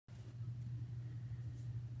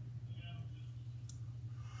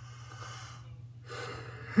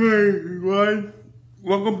Hey everyone,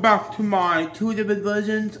 welcome back to my two different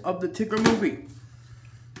versions of the Tigger movie.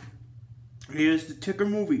 Here's the Tigger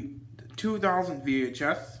movie, the 2000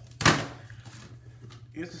 VHS.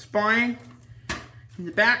 Here's the spine in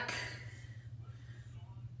the back.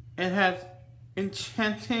 It has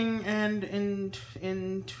enchanting and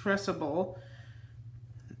interestable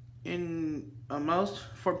in a most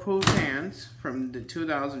for Pooh fans from the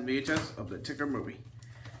 2000 VHS of the Tigger movie.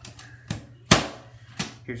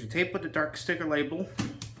 Here's the tape with the dark sticker label,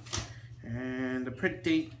 and the print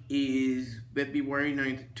date is February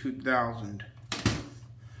 9th, 2000.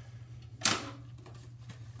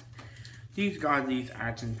 These got these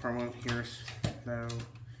action promos here, though,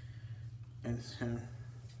 and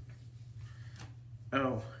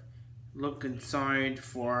so, look inside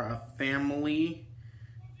for a family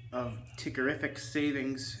of Tiggerific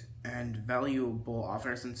savings and valuable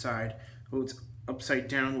offers inside. Oh, it's upside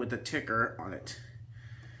down with a Tigger on it.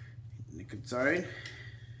 Look inside.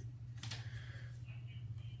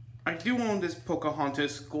 I do own this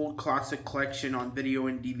Pocahontas Gold Classic Collection on video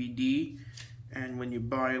and DVD. And when you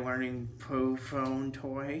buy Learning Pooh phone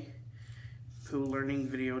toy, Pooh Learning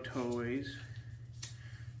video toys,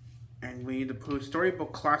 and Winnie the Pooh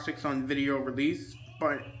Storybook Classics on video release.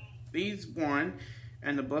 But these one,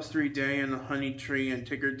 and the Blustery Day, and the Honey Tree, and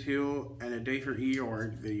Tigger 2, and A Day for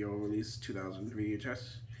Eeyore video release 2000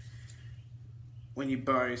 VHS. When you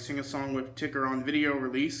buy Sing a Song with Tigger on video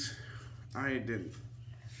release, I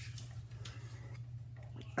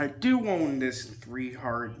do own this free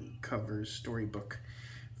hardcover storybook.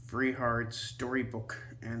 Free hard storybook.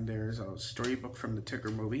 And there's a storybook from the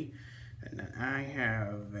Tigger movie. And then I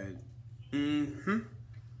have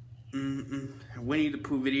Winnie the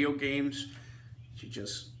Pooh video games.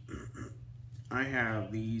 I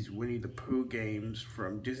have these Winnie the Pooh games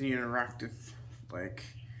from Disney Interactive, like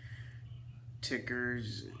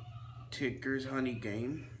Tigger's Honey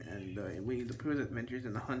Game, and Winnie the Pooh's Adventures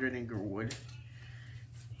in the 100 Acre Wood.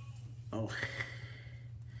 Oh,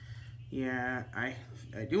 yeah, I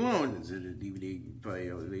do own this in a DVD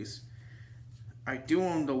player at least. I do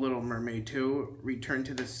own The Little Mermaid 2, Return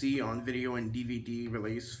to the Sea on video and DVD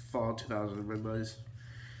release fall 2000 release.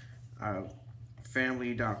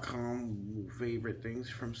 Family.com favorite things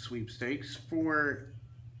from sweepstakes for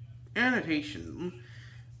annotation.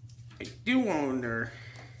 I do own her,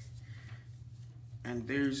 and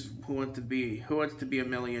there's Who Wants to Be a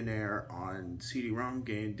Millionaire on CD-ROM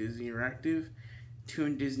game, Disney Interactive,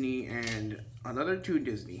 Toon Disney, and another Toon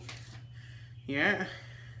Disney. Yeah,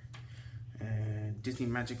 and Disney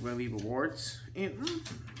Magic Movie Rewards, and you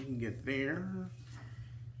can get there.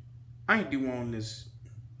 I do own this.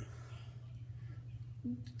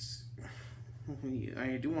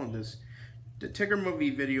 The Tigger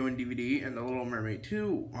movie video and DVD, and The Little Mermaid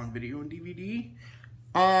 2 on video and DVD.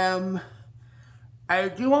 I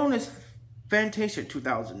do own this Fantasia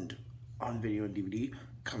 2000 on video and DVD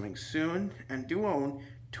coming soon, and do own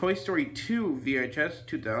Toy Story 2 VHS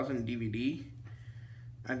 2000 DVD.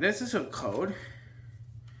 And this is a code.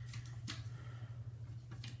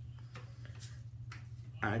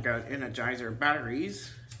 I got Energizer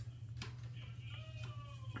batteries.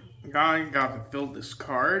 I got to fill this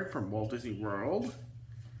card from Walt Disney World.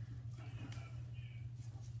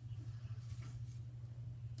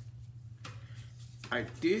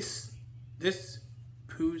 This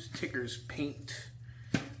Pooh's Tigger's paint.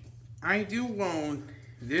 I do own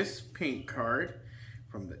this paint card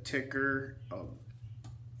from the Tigger of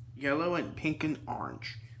yellow and pink and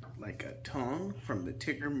orange, like a tongue from the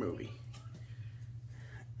Tigger movie.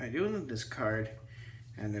 I do own this card,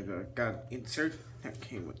 and I got insert that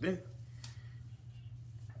came with it.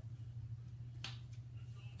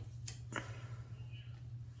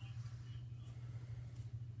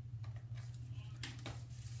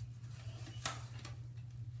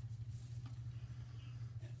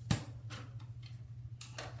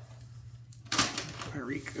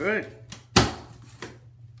 Very good.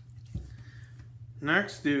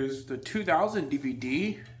 Next is the 2000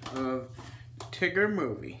 DVD of Tigger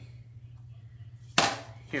movie.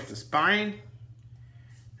 Here's the spine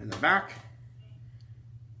and the back.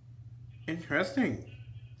 Interesting.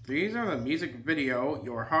 These are the music video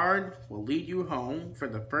Your Heart Will Lead You Home for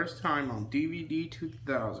the first time on DVD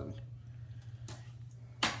 2000.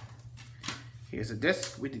 Here's a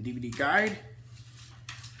disc with the DVD guide.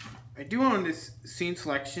 I do own this scene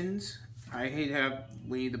selections. I have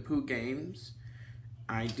Winnie the Pooh games.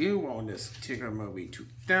 I do own this Tigger movie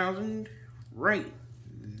 2000. Right.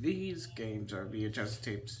 These games are VHS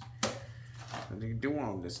tapes. And they do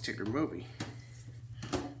own this Tigger movie.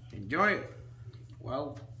 Enjoy it.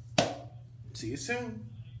 Well, see you soon.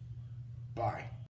 Bye.